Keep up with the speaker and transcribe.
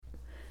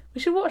We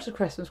should watch the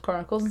Christmas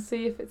Chronicles and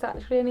see if it's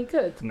actually any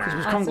good. Nah.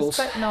 Christmas I Chronicles.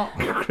 suspect not.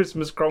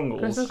 Christmas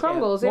Chronicles. Christmas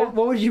Chronicles, yeah.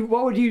 What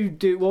would you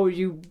do? What would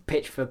you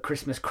pitch for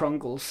Christmas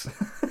Chronicles?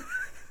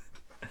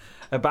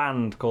 A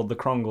band called the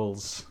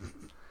Krongles.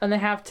 And they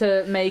have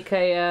to make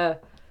a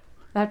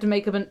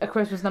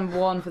Christmas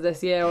 #1 for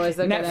this year, or is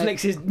it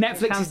Netflix is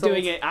cancelled?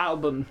 doing an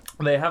album.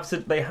 They have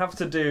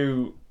to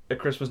do a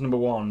Christmas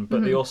 #1,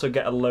 but they also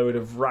get a load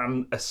of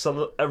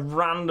a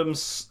random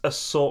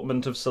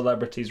assortment of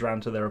celebrities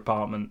round to their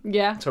apartment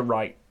Yeah. to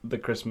write the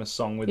Christmas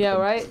song with Yeah,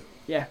 them. right.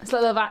 Yeah. It's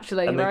like Love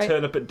Actually, And they right?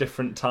 turn up at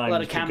different times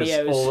lot of because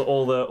cameos.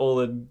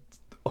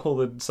 all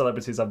the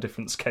celebrities have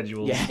different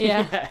schedules. Yeah.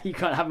 Yeah. You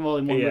can't have them all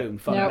in one Yeah. room.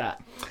 Fuck Nope.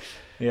 that.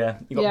 Yeah.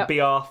 You got Yep. B.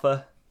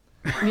 Arthur.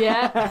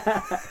 Yeah.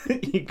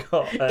 You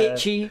got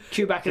Itchy,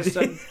 Chewbacca's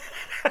son.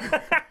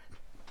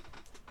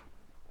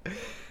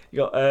 You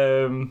got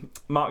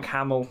Mark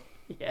Hamill.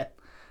 Yeah.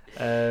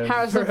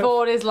 Harrison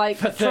Ford is like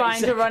for 30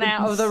 trying to run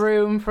out of the seconds.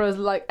 room for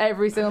like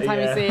every single time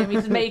Yeah. you see him. He's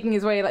just making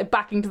his way like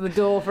back into the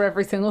door for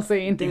every single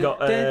scene. You got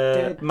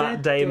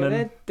Matt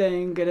Damon,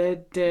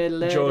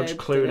 George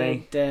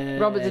Clooney,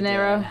 Robert De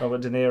Niro.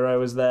 Robert De Niro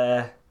was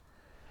there.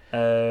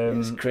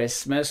 It's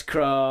Christmas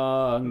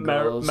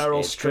Chronicles. Meryl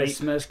It's Streep.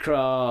 Christmas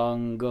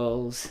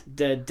Chronicles.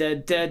 Da, da,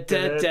 da,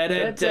 da,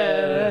 da,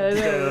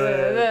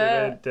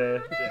 da, da.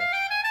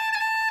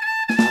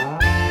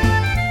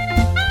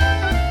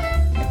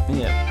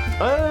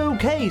 Yeah.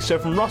 Okay, so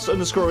from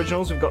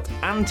Ross_Originals, we've got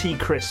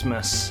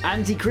Anti-Christmas.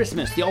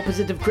 Anti-Christmas, the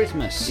opposite of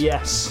Christmas.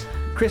 Yes.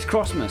 Chris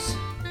Crossmas.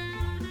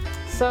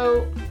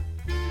 So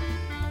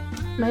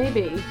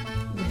maybe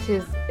this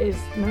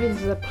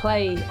is a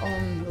play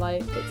on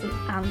like it's an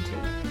anti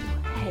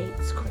who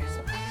hates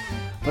Christmas.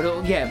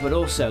 But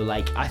also,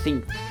 like, I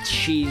think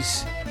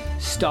she's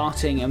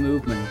starting a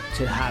movement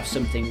to have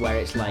something where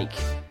it's like,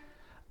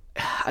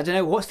 I don't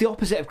know, what's the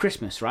opposite of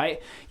Christmas,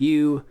 right?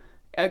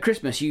 At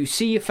Christmas, you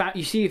see your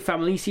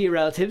family, you see your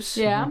relatives.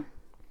 Yeah.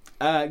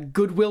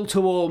 Goodwill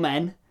to all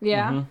men.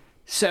 Yeah.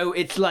 So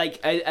it's like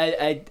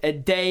a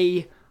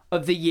day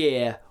of the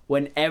year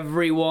when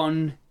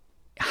everyone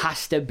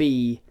has to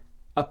be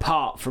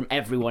apart from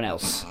everyone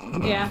else.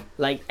 Yeah.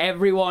 Like,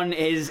 everyone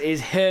is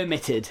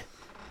hermited.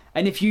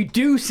 And if you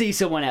do see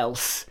someone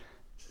else,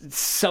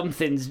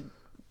 something's...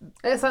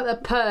 It's like the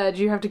purge,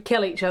 you have to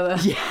kill each other.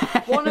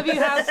 Yeah. One of you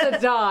has to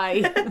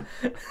die.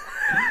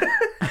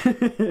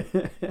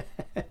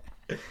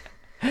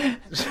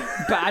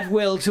 Bad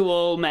will to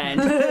all men.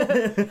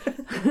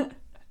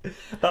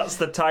 That's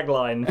the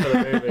tagline for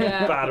the movie.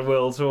 Yeah. Bad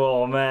will to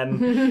all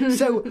men.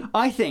 So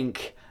I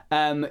think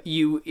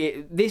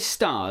this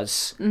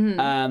stars,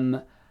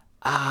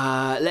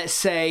 let's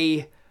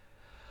say,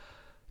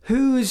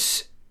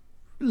 who's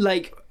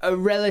like a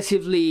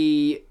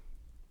relatively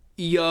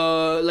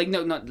young, like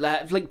no, not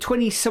like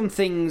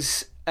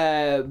 20-somethings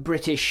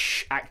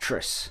British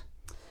actress.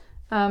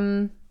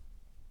 Someone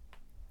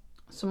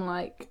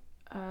like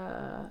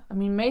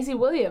Maisie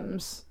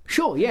Williams.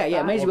 Sure,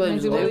 yeah, Maisie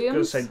Williams. Maisie I was Williams.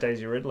 going to say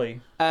Daisy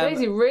Ridley.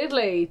 Daisy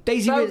Ridley.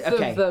 Both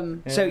of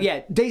them. So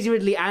yeah, Daisy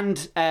Ridley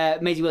and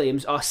Maisie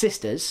Williams are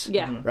sisters.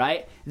 Yeah.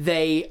 Right.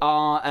 They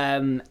are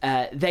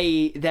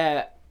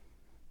they're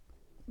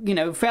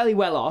fairly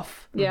well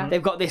off. Yeah.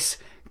 They've got this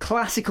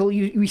classical.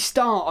 We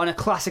start on a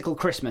classical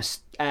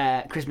Christmas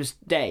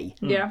day.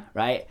 Yeah.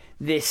 Right.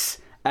 This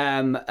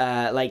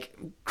like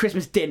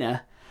Christmas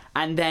dinner.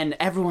 And then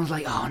everyone's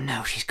like, oh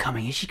no, she's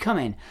coming. Is she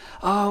coming?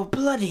 Oh,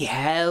 bloody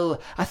hell.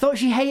 I thought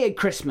she hated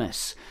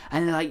Christmas.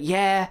 And they're like,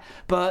 yeah,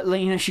 but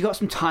she got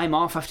some time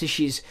off after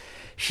she's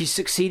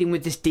succeeding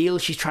with this deal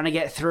she's trying to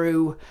get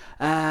through.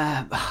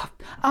 Oh,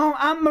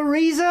 Aunt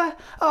Marisa?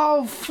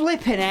 Oh,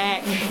 flipping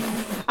heck.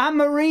 Aunt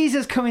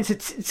Marisa's coming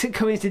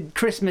to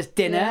Christmas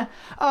dinner. Yeah.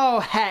 Oh,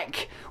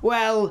 heck.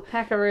 Well,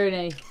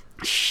 Hackaroony.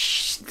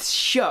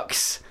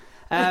 shucks.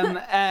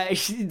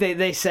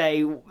 They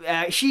say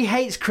she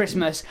hates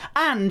Christmas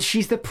and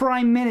she's the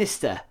Prime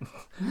Minister.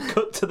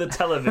 Cut to the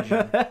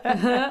television.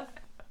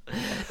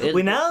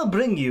 We now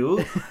bring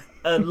you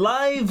a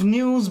live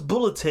news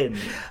bulletin.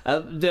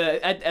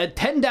 At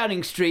 10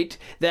 Downing Street,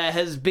 there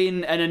has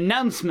been an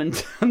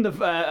announcement on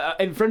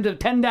in front of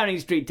 10 Downing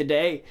Street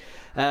today.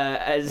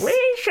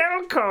 We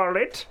shall call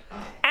it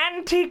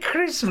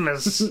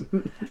Anti-Christmas.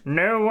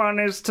 No one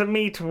is to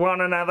meet one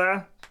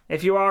another.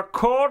 If you are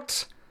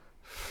caught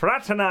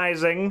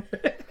fraternizing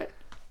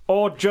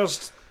or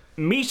just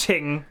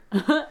meeting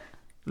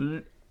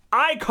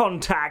eye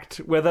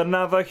contact with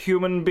another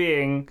human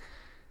being,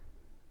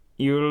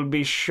 you'll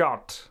be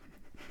shot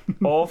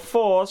or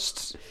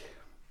forced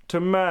to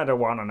murder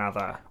one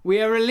another.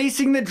 We are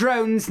releasing the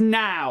drones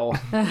now.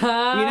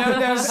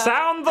 Those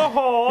Sound the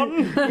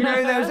horn.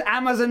 those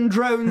Amazon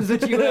drones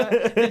that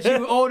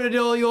you ordered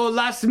all your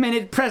last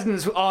minute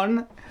presents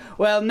on.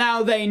 Well,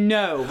 now they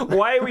know.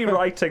 Why are we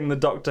writing the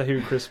Doctor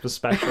Who Christmas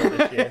special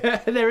this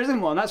year? There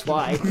isn't one, that's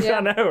why. Yeah. I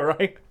know,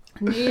 right?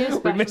 New Year's We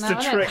special missed a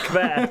now, trick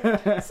there.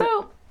 innit?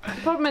 So,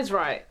 the problem is,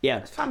 right,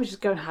 Yeah. families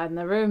just go and hide in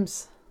their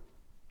rooms.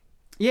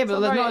 Yeah, but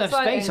It's there's not not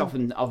very enough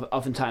space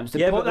oftentimes.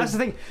 Yeah, but That's the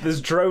thing.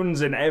 There's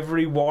drones in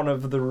every one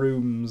of the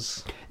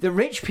rooms. The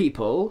rich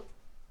people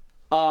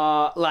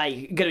are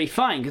like going to be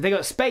fine because they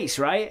got space,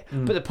 right?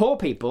 But the poor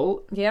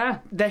people, Yeah.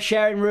 they're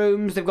sharing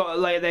rooms. They've got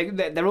like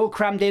they're all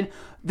crammed in.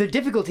 The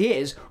difficulty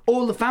is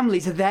all the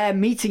families are there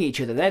meeting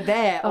each other. They're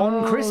there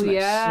on Christmas.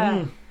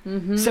 Yeah.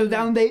 So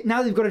now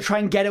they've got to try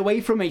and get away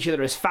from each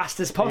other as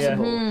fast as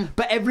possible.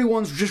 But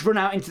everyone's just run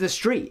out into the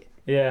street.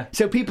 Yeah.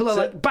 So people are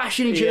like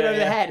bashing each other over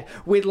the head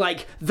with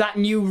like that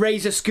new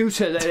Razor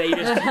scooter that they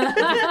just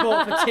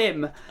bought for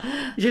Tim,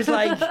 just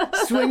like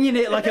swinging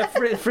it like a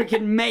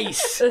freaking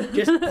mace,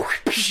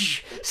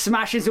 just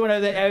smashing someone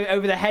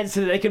over the head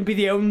so that they can be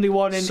the only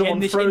one in. Someone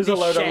in this, throws in a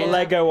this load shed. of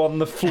Lego on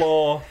the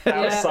floor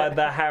outside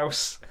their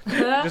house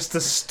just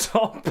to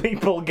stop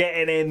people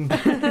getting in.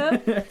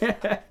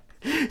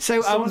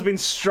 So Someone's been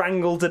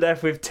strangled to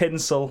death with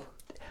tinsel.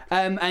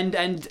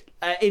 and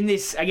in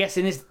this, I guess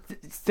in this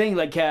thing,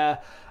 like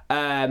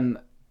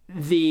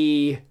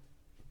the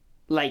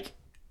like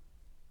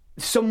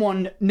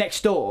someone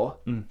next door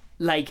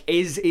like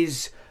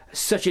is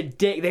such a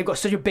dick. They've got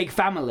such a big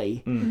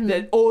family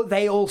that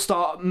they all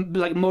start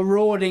like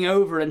marauding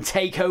over and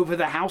take over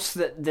the house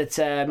that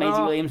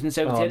Maisie Williams and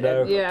Sophie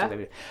no.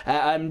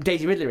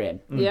 Daisy Ridley are in.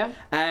 Yeah.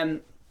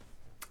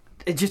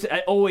 It just I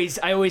always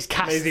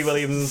cast Maisie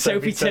Williams and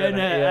Sophie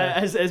Turner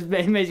as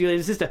Maisie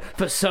Williams' sister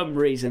for some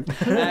reason,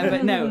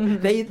 but no,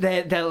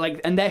 they're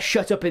like, and they're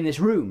shut up in this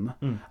room,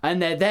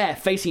 and they're there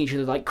facing each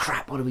other like,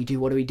 crap. What do we do?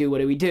 What do we do? What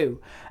do we do?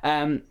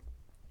 And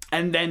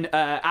then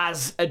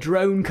as a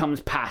drone comes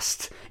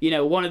past,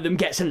 one of them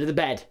gets under the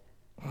bed,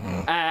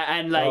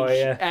 and like,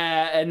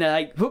 and they're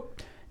like,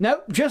 whoop.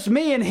 Nope, just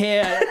me in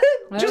here.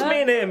 Just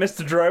me in here,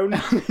 Mr. Drone.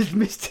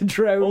 Mr.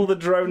 Drone. All the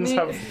drones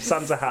have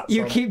Santa hats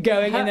You on. keep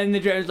going, and then the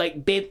drone's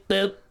like, beep,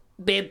 boop,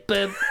 beep,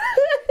 boop.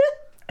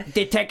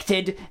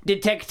 Detected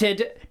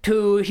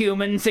 2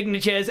 human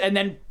signatures, and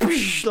then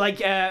poosh, like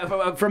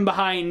from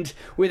behind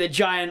with a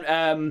giant,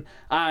 I don't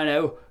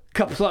know,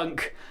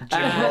 kaplunk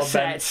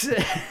set.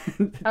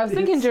 I was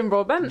thinking Jim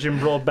Broadbent. Jim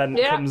Broadbent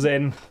comes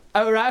in.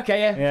 Oh, right, okay,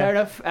 yeah. Fair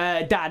enough.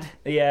 Dad.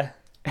 Yeah.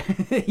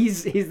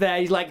 he's there.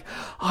 He's like,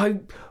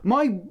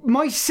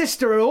 my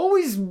sister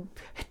always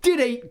did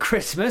hate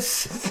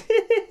Christmas.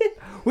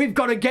 We've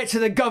got to get to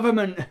the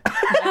government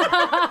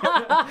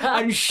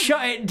and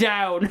shut it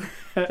down.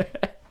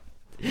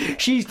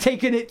 She's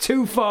taken it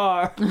too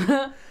far.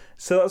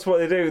 So that's what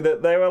they do.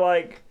 That they were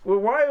like, well,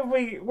 why are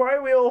we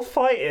all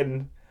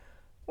fighting?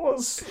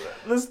 There's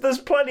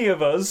plenty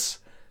of us,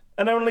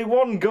 and only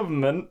one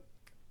government.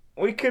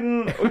 We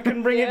can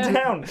bring it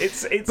down.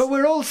 It's. But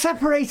we're all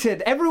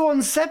separated.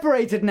 Everyone's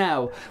separated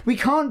now. We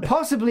can't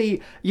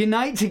possibly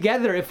unite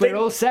together if we're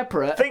all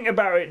separate. Think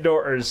about it,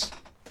 daughters.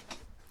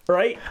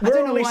 Right? I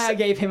don't know why I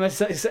gave him a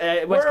West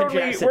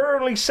Country accent. We're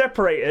only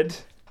separated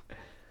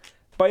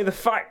by the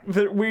fact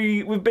that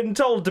we've been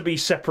told to be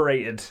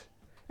separated.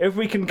 If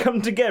we can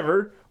come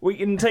together, we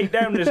can take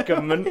down this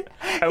government,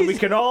 and we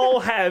can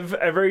all have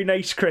a very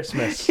nice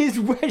Christmas. His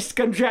West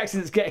Country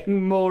accent's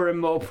getting more and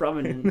more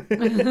prominent.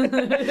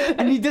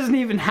 And he doesn't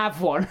even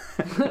have one.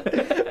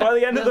 By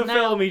the end of the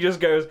film, he just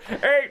goes,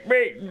 and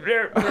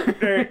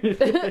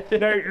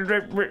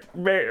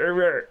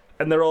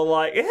they're all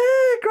like, yeah,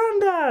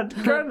 Grandad,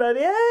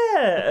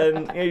 yeah.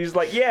 And he's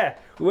like, yeah,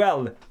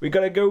 well, we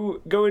gotta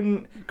go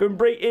and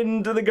break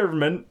into the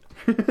government.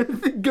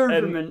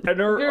 Government.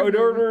 And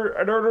order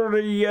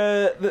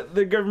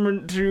the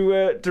government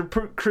to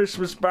put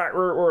Christmas back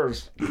where it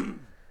was.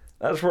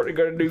 That's what they're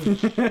gonna do.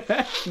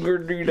 We're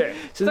gonna do that.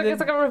 So it's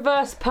like a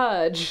reverse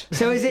purge.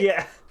 So is it?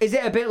 Yeah. Is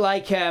it a bit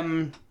like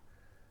Is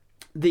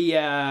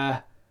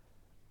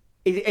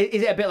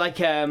it a bit like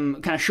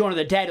kind of Shaun of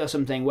the Dead or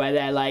something, where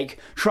they're like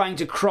trying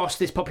to cross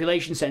this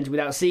population centre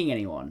without seeing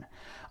anyone?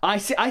 I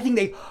think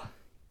they.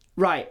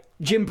 Right,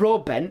 Jim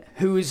Broadbent,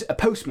 who's a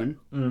postman.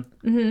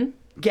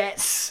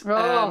 Gets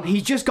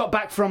he's just got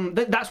back from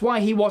that's why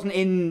he wasn't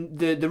in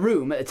the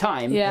room at the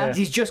time.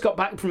 He's just got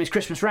back from his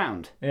Christmas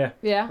round. Yeah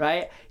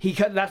Right,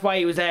 that's why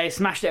he was there. He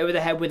smashed it over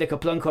the head with a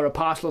kaplunk or a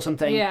parcel or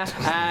something.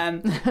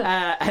 And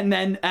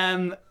then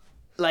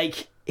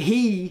like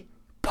he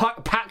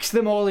packs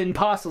them all in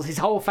parcels, his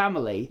whole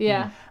family,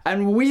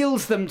 and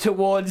wheels them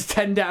towards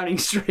 10 Downing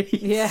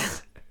Street.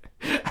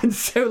 And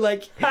so,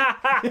 like,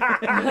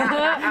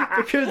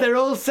 because they're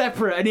all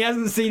separate and he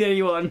hasn't seen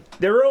anyone.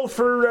 They're all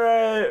for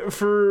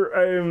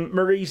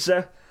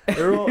Marisa.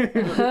 They're all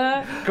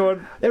go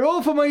on. They're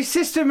all for my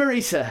sister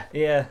Marisa.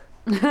 Yeah.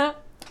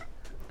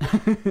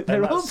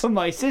 They're all for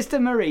my sister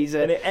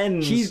Marisa. And it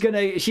ends. She's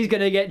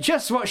gonna get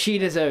just what she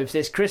deserves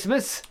this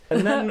Christmas.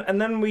 And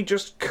then we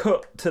just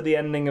cut to the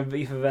ending of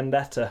V for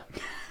Vendetta.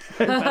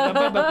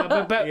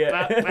 Yeah.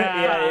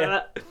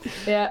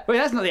 Wait,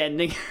 that's not the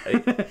ending.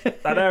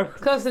 I know.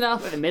 Close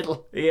enough. In the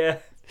middle. Yeah.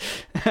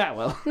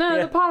 Well. No,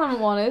 the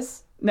Parliament one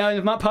is.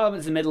 No,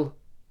 Parliament's in the middle.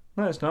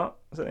 No, it's not.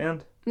 It's at the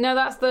end. No,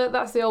 that's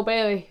the Old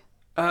Bailey.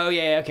 Oh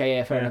yeah, okay,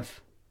 yeah, fair enough.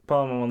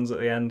 Parliament ones at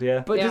the end,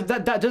 yeah. But Yeah.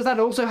 does that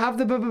also have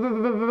the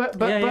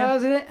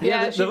bars in it?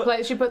 Yeah,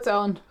 the- she puts it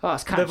on. Oh,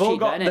 it's kind of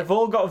cheap, isn't it? They've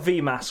all got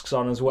V masks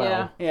on as well.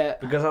 Yeah. Yeah.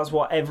 Because that's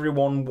what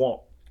everyone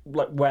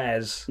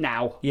wears.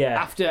 Now,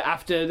 Yeah.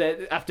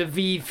 after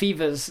V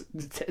fevers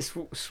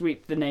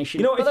sweep the nation.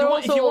 You know, But they're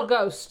also all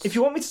ghosts. if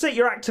you want me to take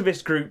your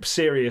activist group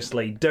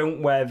seriously,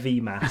 don't wear V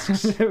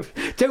masks.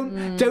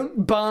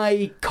 don't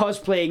buy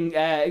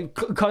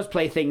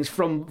cosplay things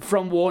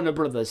from Warner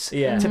Brothers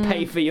Yeah. to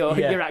pay for your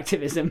Yeah.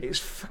 activism. It's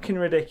fucking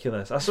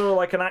ridiculous. I saw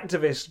like an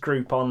activist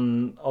group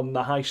on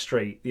the high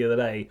street the other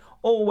day,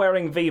 all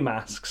wearing V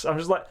masks. I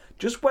was like,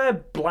 just wear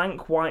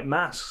blank white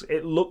masks.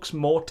 It looks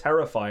more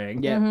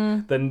terrifying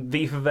than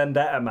V for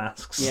Vendetta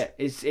masks. Yeah,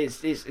 it's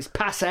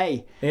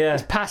passé. Yeah.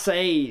 It's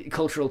passé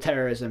cultural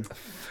terrorism.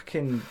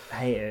 Fucking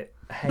hate it.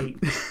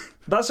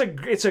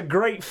 It's a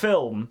great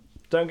film.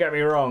 Don't get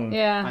me wrong.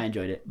 Yeah. I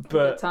enjoyed it.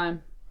 Good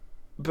time.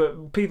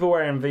 But people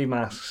wearing V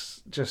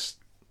masks, just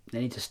They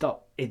need to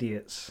stop.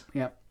 idiots.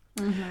 Yeah.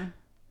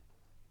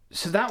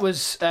 So that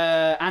was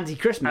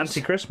anti-Christmas.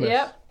 Anti-Christmas.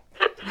 Yep.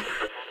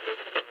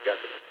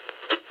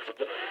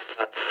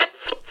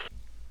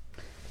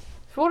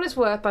 For what it's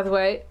worth, by the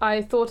way,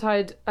 I thought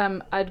I'd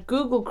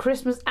Google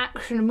Christmas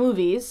action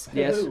movies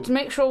Yes. to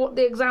make sure what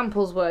the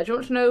examples were. Do you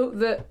want to know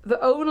the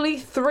only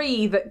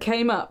 3 that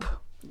came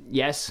up?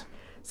 Yes.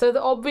 So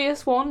the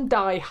obvious one,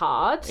 Die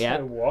Hard. Yeah.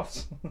 So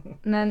what?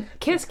 And then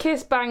Kiss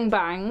Kiss Bang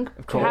Bang,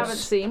 which I course. haven't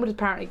seen, but is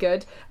apparently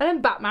good. And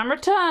then Batman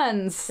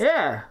Returns.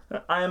 Yeah.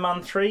 Iron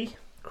Man 3,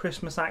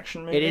 Christmas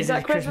action movie. It is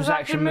that a Christmas Christmas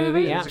action action movie.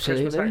 movie? Yeah, It's a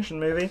Christmas absolutely. action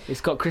movie.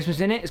 It's got Christmas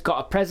in it. It's got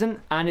a present,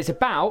 and it's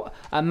about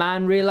a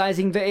man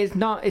realizing that it's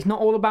not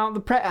all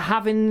about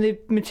having the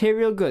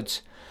material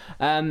goods.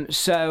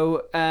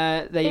 So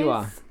there you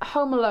are. Is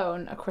Home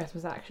Alone a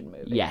Christmas action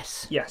movie?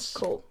 Yes, Yes.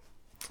 Cool.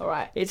 All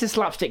right. it's a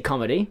slapstick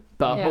comedy,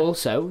 but Yeah.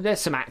 also there's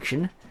some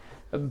action.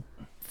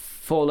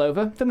 Fall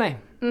over, don't they?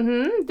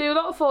 Do a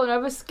lot of falling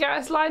over,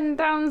 sliding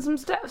down some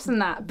steps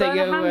and that. Burn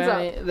their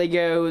hands up. They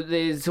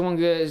go. Someone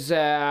goes.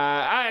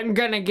 I'm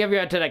gonna give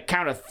you to the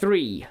count of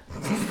 3.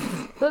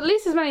 But at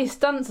least as many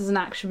stunts as an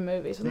action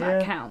movie, so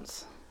that Yeah.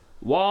 counts.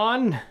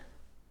 1.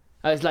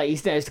 It's like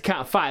it's the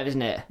count of 5,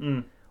 isn't it?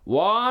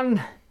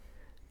 1,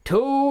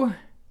 2,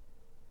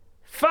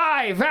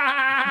 5.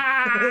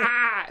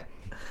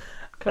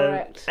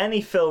 Correct.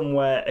 Any film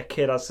where a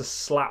kid has to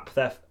slap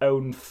their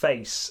own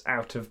face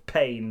out of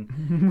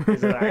pain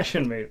is an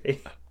action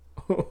movie.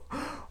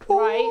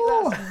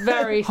 Right, that's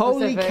very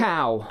Holy specific.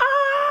 cow!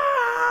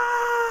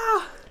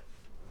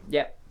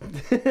 Yep.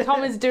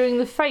 Tom is doing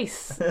the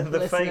face, The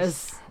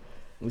listeners.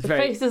 It's The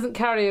very. face doesn't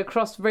carry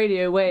across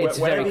radio waves.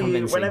 very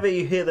convincing. Whenever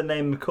you hear the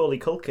name Macaulay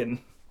Culkin,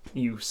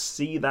 you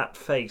see that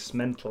face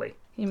mentally.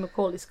 You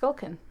Macaulay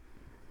Sculkin.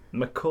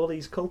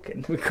 Macaulay's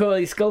Culkin.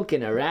 Macaulay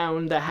skulking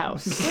around the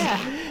house, Yeah.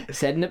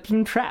 setting up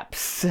some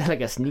traps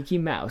like a sneaky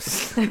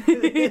mouse.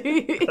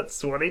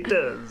 That's what he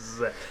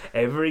does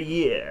every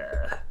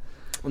year.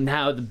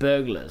 Now the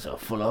burglars are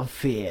full of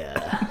fear.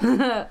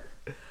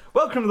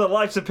 Welcome to the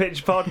Life's a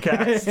Pitch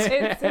podcast.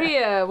 It's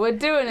here. We're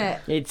doing it.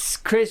 It's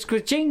Chris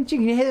Ching.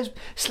 Can you hear those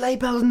sleigh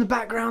bells in the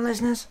background,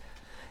 listeners?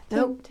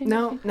 No, Ting, ting,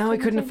 no, ting, we ting,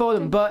 couldn't ting, afford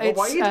them. But Well, it's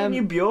why are you doing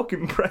your Bjork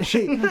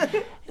impression?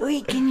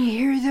 wait, can you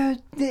hear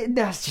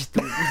that's just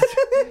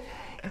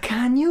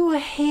can you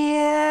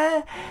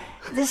hear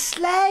the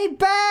sleigh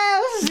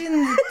bells in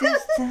the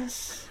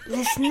distance,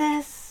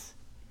 listeners?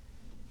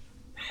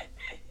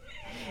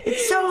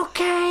 It's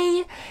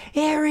okay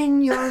here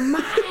in your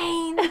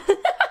mind.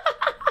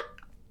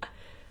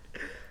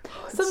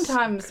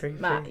 Sometimes,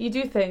 Matt, you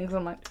do things and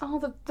I'm like,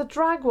 oh, the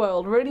drag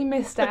world really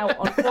missed out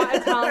on quite a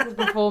talented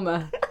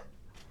performer.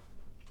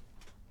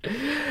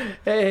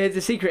 The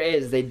secret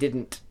is they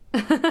didn't.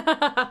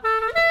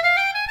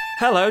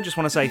 Hello, just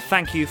want to say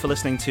thank you for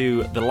listening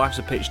to the Life's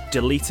a Pitch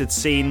deleted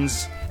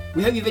scenes.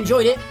 We hope you've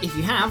enjoyed it. If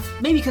you have,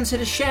 maybe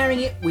consider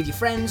sharing it with your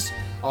friends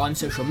on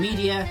social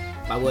media,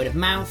 by word of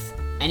mouth,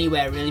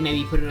 anywhere really.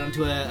 Maybe put it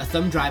onto a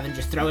thumb drive and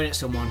just throw it at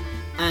someone.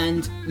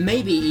 And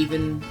maybe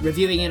even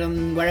reviewing it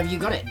on wherever you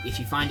got it. If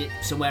you find it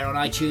somewhere on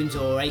iTunes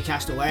or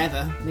Acast or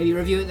wherever, maybe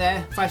review it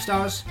there. 5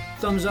 stars,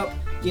 thumbs up,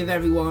 give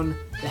everyone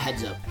the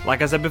heads up.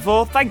 Like I said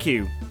before, thank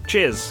you.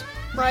 Cheers.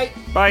 Right.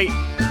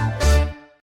 Bye.